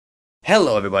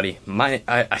Hello everybody,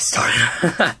 I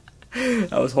started,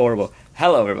 that was horrible.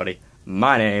 Hello everybody,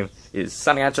 my name is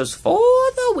Sonic Nachos for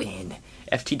the win.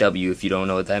 FTW if you don't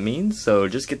know what that means, so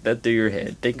just get that through your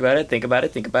head. Think about it, think about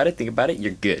it, think about it, think about it,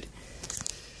 you're good.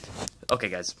 Okay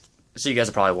guys, so you guys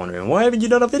are probably wondering, why haven't you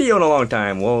done a video in a long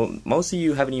time? Well, most of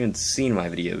you haven't even seen my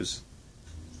videos.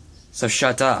 So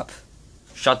shut up.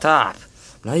 Shut up.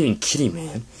 I'm not even kidding,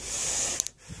 man.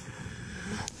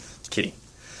 Kidding.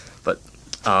 But,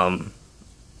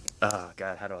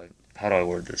 God, how do I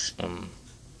word this? Number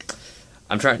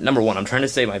one, I'm trying to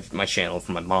save my channel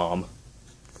from my mom.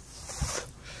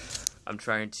 I'm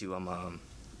trying to,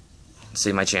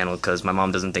 save my channel because my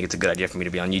mom doesn't think it's a good idea for me to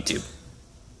be on YouTube.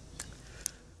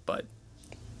 But,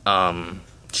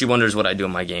 she wonders what I do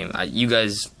in my game. You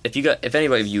guys, if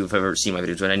anybody of you have ever seen my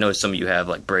videos, and I know some of you have,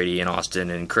 like Brady and Austin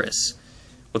and Chris.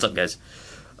 What's up, guys?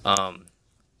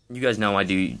 You guys know I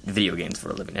do video games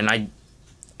for a living, and I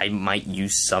might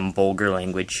use some vulgar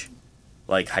language,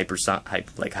 like hypersonic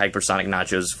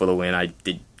nachos for the win. I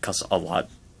did cuss a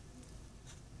lot,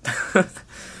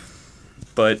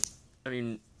 but I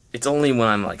mean, it's only when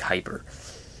I'm like hyper.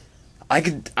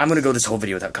 I'm gonna go this whole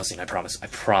video without cussing. I promise,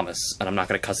 and I'm not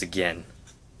gonna cuss again.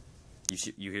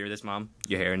 You hear this, Mom?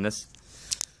 You hearing this?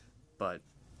 But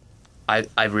I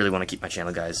really want to keep my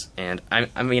channel, guys, and I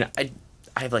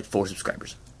have like 4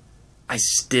 subscribers. I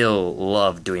still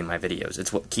love doing my videos.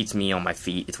 It's what keeps me on my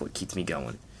feet. It's what keeps me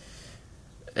going.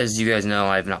 As you guys know,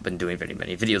 I've not been doing very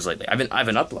many videos lately. I've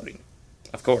been uploading.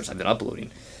 Of course, I've been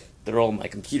uploading. They're all on my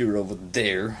computer over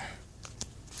there.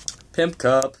 Pimp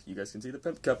Cup. You guys can see the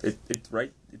Pimp Cup. It's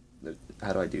right.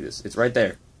 How do I do this? It's right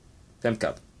there. Pimp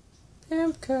Cup.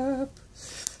 Pimp Cup.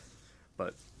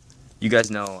 But you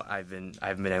guys know I haven't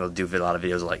been able to do a lot of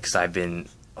videos because I've been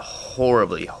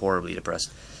horribly depressed.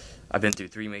 I've been through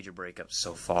 3 major breakups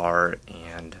so far,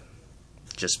 and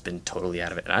just been totally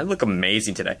out of it. And I look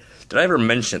amazing today. Did I ever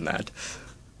mention that?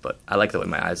 But I like the way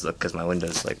my eyes look because my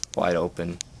window's like wide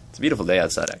open. It's a beautiful day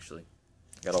outside, actually.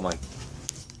 I got all my...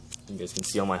 You guys can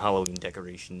see all my Halloween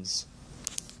decorations.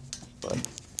 But,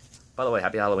 by the way,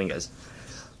 happy Halloween, guys.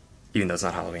 Even though it's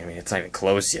not Halloween, I mean, it's not even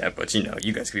close yet, but you know,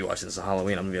 you guys could be watching this on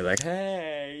Halloween. I'm gonna be like,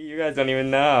 hey, you guys don't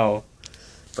even know.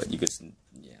 But you guys...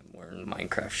 wearing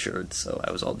Minecraft shirts, so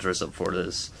I was all dressed up for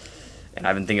this, and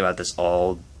I've been thinking about this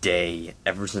all day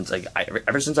ever since I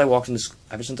walked to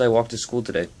school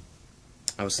today.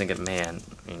 I was thinking, man,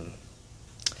 I mean,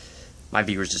 my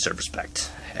viewers deserve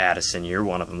respect. Addison, you're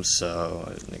one of them,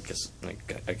 so I guess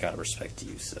I gotta respect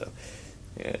you. So,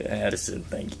 yeah, Addison,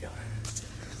 thank you.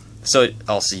 So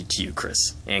I'll see to you,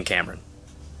 Chris and Cameron.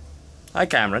 Hi,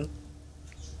 Cameron.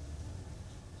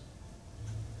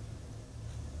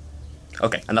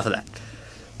 Okay, enough of that.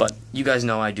 But you guys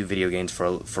know I do video games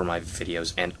for my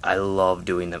videos, and I love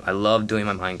doing them. I love doing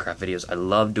my Minecraft videos. I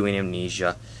love doing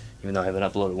Amnesia, even though I haven't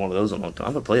uploaded one of those in a long time.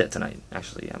 I'm gonna play that tonight.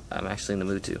 Actually, I'm actually in the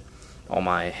mood to. All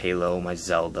my Halo, my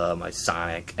Zelda, my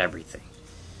Sonic, everything.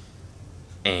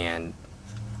 And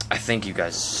I thank you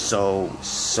guys so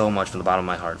much from the bottom of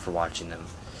my heart for watching them.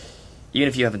 Even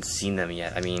if you haven't seen them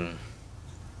yet, I mean,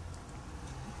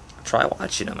 try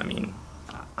watching them. I mean,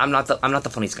 I'm not the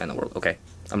funniest guy in the world, okay?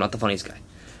 I'm not the funniest guy,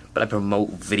 but I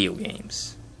promote video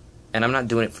games, and I'm not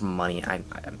doing it for money. I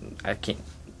can't.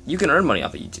 You can earn money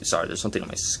off of YouTube. Sorry, there's something on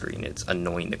my screen. It's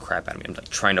annoying the crap out of me. I'm like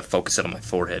trying to focus it on my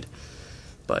forehead,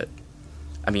 but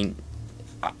I mean,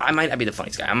 I might not be the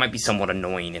funniest guy. I might be somewhat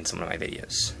annoying in some of my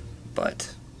videos,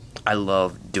 but I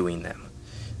love doing them.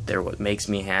 They're what makes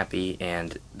me happy,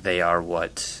 and they are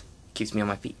what keeps me on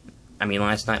my feet. I mean,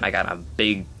 last night I got a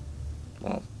big,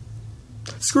 well,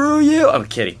 screw you! I'm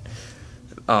kidding.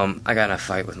 I got in a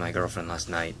fight with my girlfriend last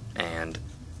night, and,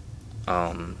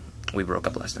 we broke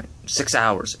up last night. 6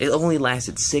 hours. It only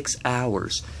lasted 6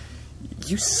 hours.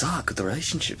 You suck with the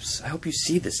relationships. I hope you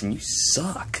see this, and you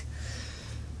suck.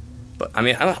 But, I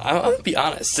mean, I'm gonna be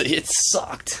honest. It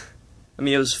sucked. I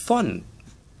mean, it was fun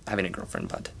having a girlfriend,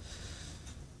 but,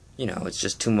 you know, it's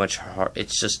just too much hurt.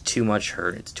 It's too much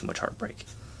heartbreak.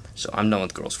 So I'm done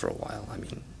with girls for a while. I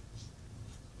mean,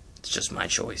 it's just my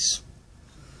choice.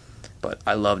 But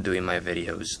I love doing my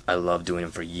videos. I love doing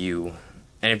them for you.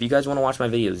 And if you guys want to watch my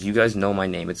videos, you guys know my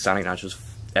name. It's Sonic Nachos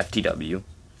FTW.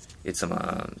 It's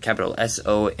capital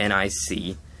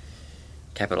SONIC,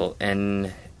 capital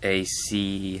NACHOZ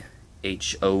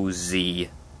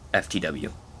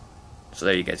FTW. So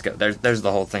there you guys go. There's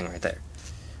the whole thing right there.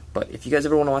 But if you guys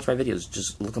ever want to watch my videos,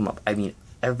 just look them up. I mean,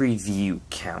 every view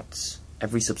counts.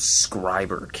 Every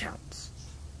subscriber counts.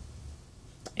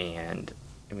 And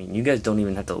I mean, you guys don't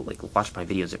even have to like watch my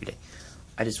videos every day.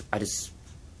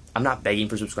 I'm not begging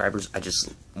for subscribers. I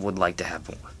just would like to have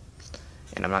more.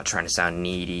 And I'm not trying to sound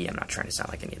needy. I'm not trying to sound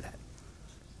like any of that.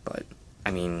 But,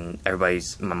 I mean,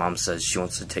 my mom says she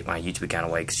wants to take my YouTube account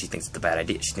away because she thinks it's a bad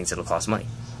idea. She thinks it'll cost money.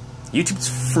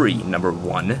 YouTube's free, number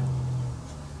one.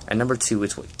 And number two,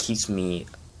 it's what makes me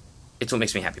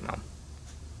happy, Mom.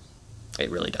 It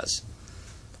really does.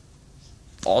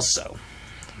 Also,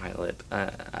 my lip.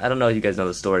 I don't know if you guys know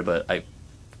the story, but I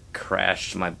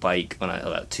crashed my bike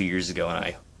about 2 years ago, and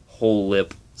my whole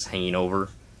lip is hanging over.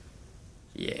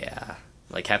 Yeah,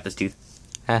 like half this tooth.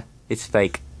 It's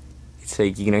fake. It's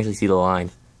fake. You can actually see the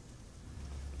line.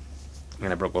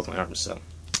 And I broke both my arms, so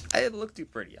I didn't look too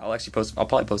pretty. I'll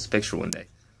probably post a picture one day.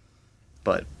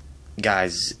 But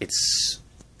guys, it's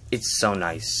so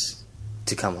nice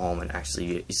to come home and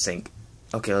actually think,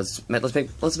 okay, let's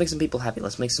make some people happy.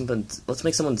 Let's make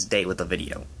someone's day with a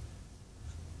video,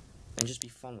 and just be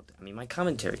fun with it. I mean, my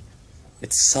commentary,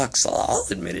 it sucks. I'll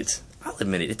admit it.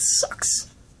 It sucks.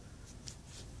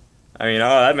 I mean,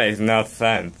 that makes no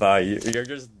sense. You're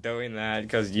just doing that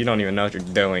because you don't even know what you're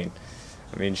doing.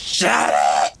 I mean, shut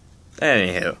it!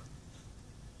 Anywho.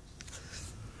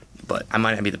 But I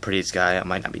might not be the prettiest guy. I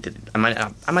might not be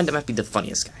the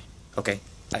funniest guy. Okay?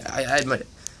 I admit it.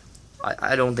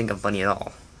 I don't think I'm funny at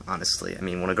all, honestly. I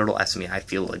mean, when a girl asks me, I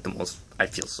feel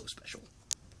so special.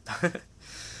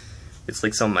 It's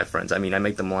like some of my friends. I mean, I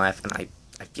make them laugh, and I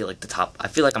feel like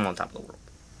I'm on top of the world.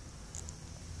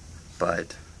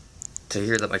 But to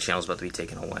hear that my channel's about to be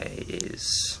taken away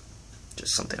is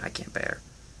just something I can't bear.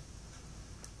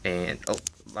 And, oh,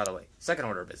 by the way, second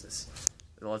order of business.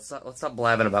 Let's stop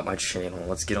blabbing about my channel.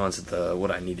 Let's get on to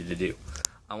what I needed to do.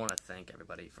 I want to thank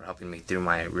everybody for helping me through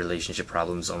my relationship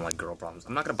problems and like girl problems.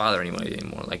 I'm not going to bother anybody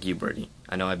anymore, like you, Brittany.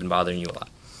 I know I've been bothering you a lot.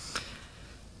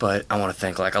 But I want to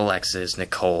thank like Alexis,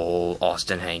 Nicole,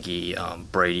 Austin, Hanky,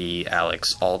 Brady,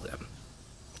 Alex, all of them.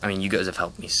 I mean, you guys have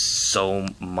helped me so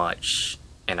much,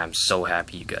 and I'm so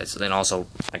happy you guys. And also,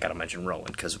 I got to mention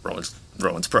Rowan, because Rowan's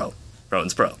pro.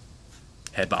 Rowan's pro.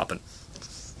 Head bopping.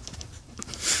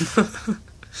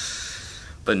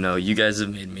 But no, you guys have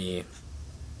made me...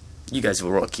 You guys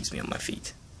are what keeps me on my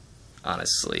feet.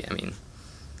 Honestly, I mean...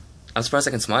 I'm surprised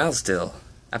I can smile still.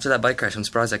 After that bike crash, I'm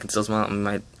surprised I can still smile.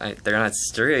 They're not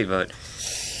straight, but...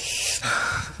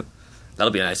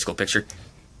 That'll be a nice school picture.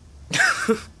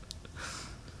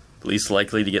 Least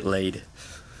likely to get laid.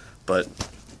 But...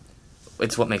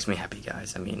 It's what makes me happy,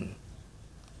 guys. I mean...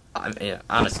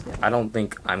 honestly, I don't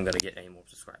think I'm gonna get any more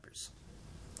subscribers.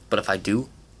 But if I do,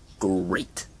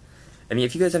 great. I mean,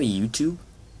 if you guys have a YouTube,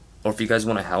 or if you guys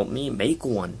want to help me, make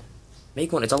one.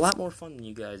 Make one. It's a lot more fun than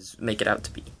you guys make it out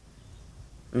to be.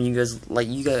 I mean,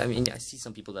 I mean, I see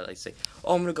some people that like say,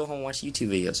 oh, I'm gonna go home and watch YouTube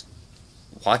videos.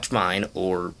 Watch mine,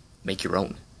 or make your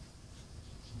own.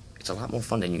 It's a lot more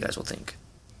fun than you guys will think.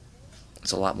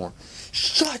 It's a lot more.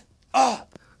 Shut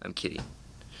up! I'm kidding.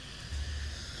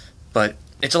 But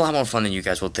it's a lot more fun than you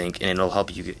guys will think, and it'll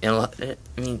help you. I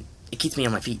mean, it keeps me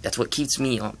on my feet. That's what keeps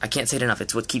me on. I can't say it enough.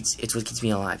 It's what keeps me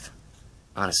alive.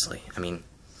 Honestly, I mean,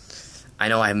 I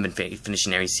know I haven't been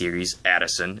finishing every series,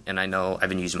 Addison, and I know I've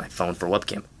been using my phone for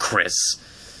webcam, Chris.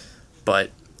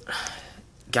 But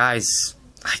guys,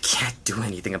 I can't do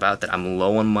anything about that. I'm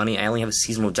low on money. I only have a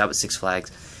seasonal job at Six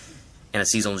Flags, and a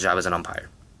seasonal job as an umpire.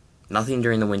 Nothing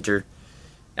during the winter.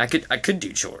 I could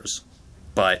do chores.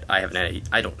 But I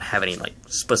don't have any like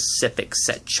specific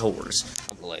set chores.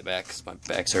 I'm gonna lay back because my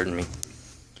back's hurting me.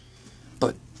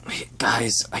 But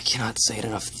guys, I cannot say it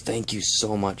enough. Thank you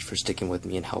so much for sticking with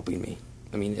me and helping me.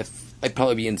 I mean, I'd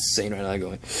probably be insane right now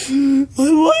going, my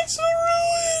life's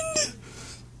ruined.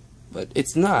 But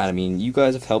it's not. I mean, you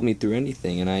guys have helped me through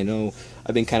anything, and I know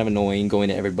I've been kind of annoying going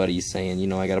to everybody saying, you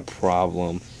know, I got a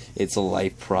problem. It's a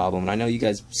life problem. And I know you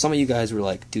guys, some of you guys were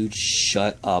like, dude,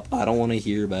 shut up. I don't want to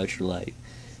hear about your life.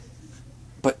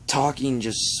 But talking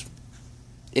just,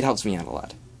 it helps me out a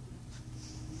lot.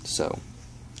 So,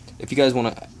 if you guys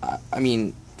want to, I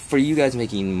mean, for you guys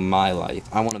making my life,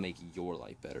 I want to make your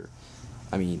life better.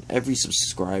 I mean, every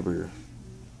subscriber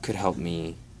could help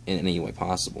me in any way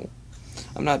possible.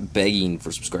 I'm not begging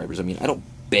for subscribers. I mean, I don't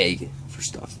beg for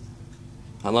stuff.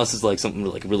 Unless it's like something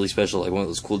like really special, like one of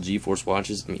those cool GeForce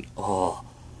watches. I mean, oh,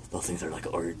 those things are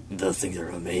like art. Those things are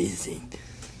amazing.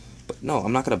 But no,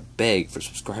 I'm not going to beg for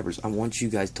subscribers. I want you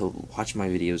guys to watch my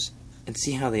videos and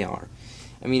see how they are.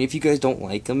 I mean, if you guys don't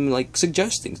like them, like,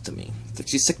 suggest things to me. Like,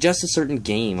 just suggest a certain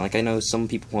game. Like, I know some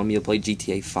people want me to play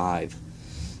GTA 5.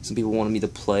 Some people wanted me to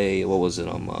play, what was it,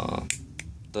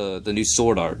 the new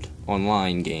Sword Art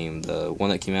online game, the one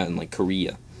that came out in, like,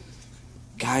 Korea.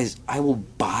 Guys, I will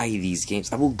buy these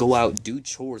games. I will go out, do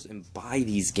chores, and buy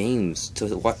these games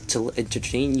to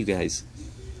entertain you guys.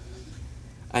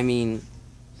 I mean,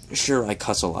 sure, I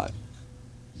cuss a lot.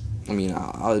 I mean,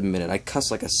 I'll admit it. I cuss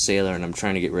like a sailor, and I'm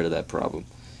trying to get rid of that problem.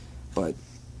 But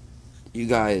you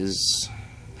guys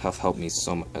have helped me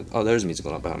so much. Oh, there's music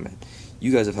going on behind me.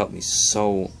 You guys have helped me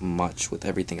so much with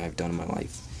everything I've done in my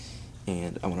life,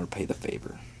 and I want to repay the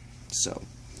favor. So,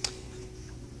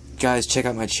 guys, check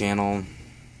out my channel.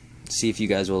 See if you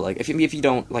guys will like. If you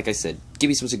don't, like I said, give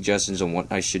me some suggestions on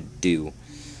what I should do.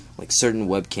 Like certain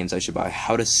webcams I should buy.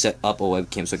 How to set up a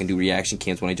webcam so I can do reaction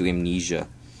cams when I do Amnesia.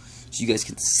 So you guys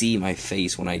can see my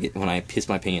face when I piss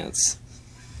my pants.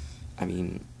 I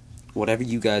mean, whatever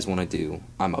you guys want to do,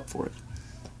 I'm up for it.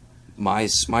 My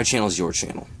channel is your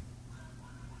channel.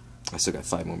 I still got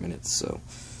 5 more minutes, so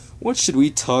what should we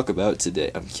talk about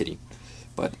today? I'm kidding.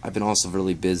 But I've been also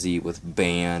really busy with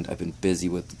band. I've been busy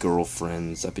with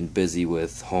girlfriends. I've been busy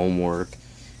with homework.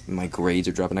 My grades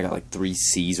are dropping. I got like 3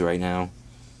 C's right now.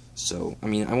 So, I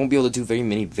mean, I won't be able to do very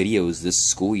many videos this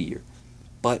school year.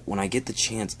 But when I get the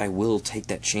chance, I will take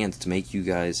that chance to make you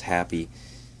guys happy,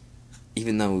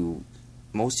 even though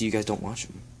most of you guys don't watch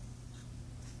them.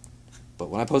 But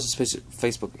when I post a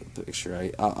Facebook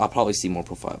picture, I'll probably see more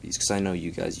profile views, because I know you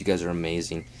guys. You guys are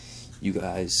amazing. You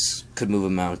guys could move a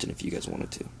mountain if you guys wanted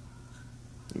to.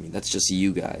 I mean, that's just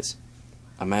you guys.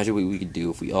 Imagine what we could do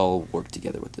if we all worked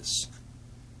together with this.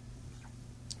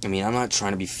 I mean, I'm not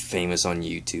trying to be famous on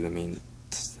YouTube. I mean,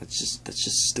 that's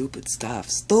just stupid stuff.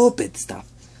 Stupid stuff.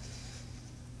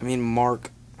 I mean,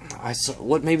 Mark,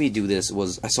 what made me do this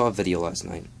was I saw a video last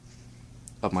night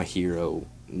of my hero,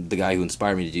 the guy who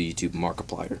inspired me to do YouTube,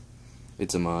 Markiplier.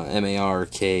 It's M-A-R-K-I-P-L-I-E-R.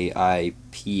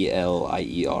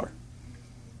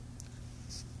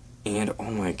 And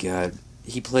oh my god,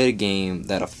 he played a game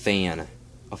that a fan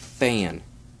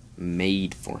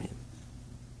made for him.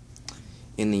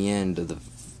 In the end of the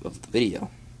video,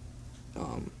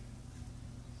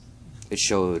 it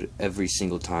showed every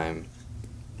single time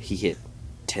he hit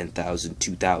 10,000,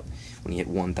 2,000, when he hit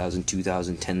 1,000,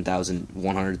 2,000, 10,000,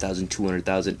 100,000,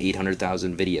 200,000,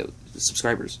 800,000 video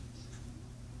subscribers.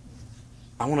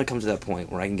 I want to come to that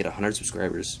point where I can get 100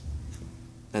 subscribers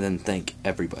and then thank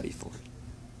everybody for it.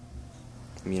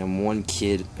 I mean, I'm one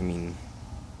kid. I mean,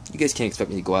 you guys can't expect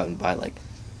me to go out and buy like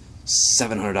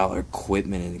 $700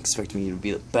 equipment and expect me to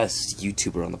be the best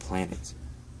YouTuber on the planet.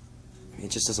 I mean,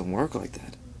 it just doesn't work like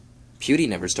that. Pewdie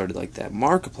never started like that.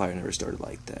 Markiplier never started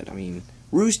like that. I mean,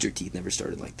 Rooster Teeth never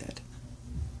started like that.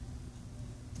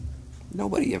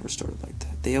 Nobody ever started like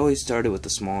that. They always started with a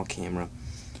small camera,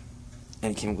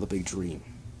 and it came up with a big dream.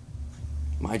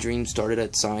 My dream started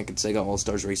at Sonic and Sega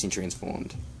All-Stars Racing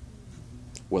Transformed,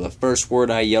 where the first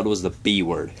word I yelled was the B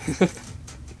word.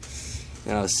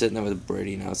 And I was sitting there with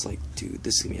Brady, and I was like, dude,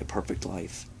 this is gonna be a perfect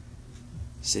life.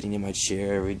 Sitting in my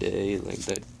chair every day, like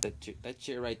that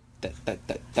chair right, that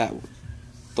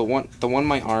the one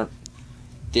my arm,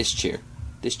 this chair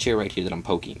right here that I'm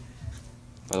poking.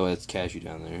 By the way, that's Cashew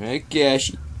down there. Hey,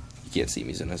 Cashew. You can't see me,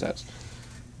 he's in his house.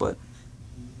 But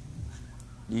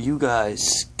you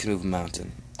guys can move a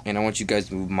mountain, and I want you guys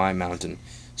to move my mountain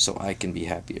so I can be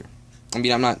happier. I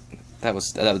mean, I'm not. That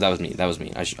was me. That was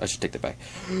me. I should take that back.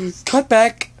 Cut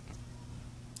back.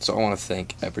 So I want to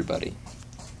thank everybody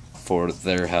for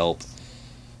their help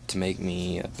to make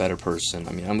me a better person.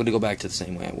 I mean, I'm gonna go back to the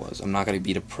same way I was. I'm not gonna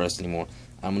be depressed anymore.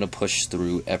 I'm gonna push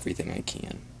through everything I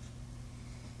can.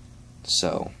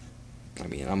 So, I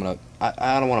mean, I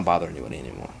don't want to bother anybody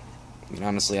anymore. I mean,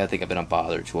 honestly, I think I've been a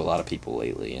bother to a lot of people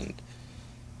lately, and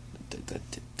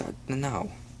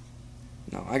no.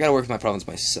 No, I gotta work with my problems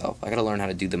myself. I gotta learn how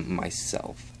to do them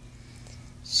myself.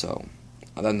 So,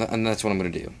 and that's what I'm gonna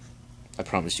do. I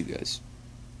promise you guys.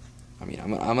 I mean,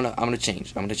 I'm gonna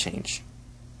change. I'm gonna change.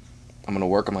 I'm gonna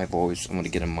work on my voice. I'm gonna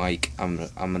get a mic. I'm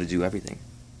gonna do everything.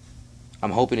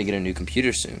 I'm hoping to get a new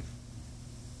computer soon.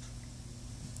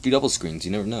 Do double screens.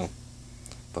 You never know.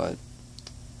 But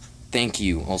thank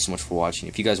you all so much for watching.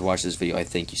 If you guys watch this video, I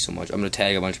thank you so much. I'm gonna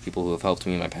tag a bunch of people who have helped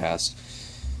me in my past.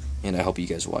 And I hope you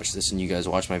guys watch this, and you guys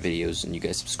watch my videos, and you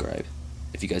guys subscribe.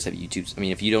 If you guys have YouTube, I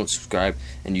mean, if you don't subscribe,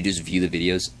 and you just view the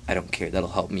videos, I don't care. That'll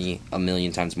help me a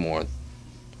million times more.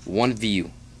 One view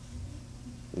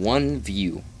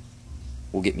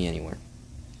will get me anywhere.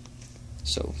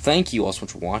 So, thank you all so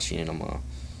much for watching, and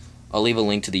I'll leave a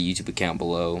link to the YouTube account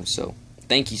below. So,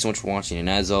 thank you so much for watching, and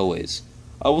as always,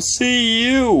 I will see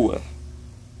you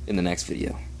in the next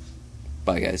video.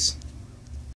 Bye, guys.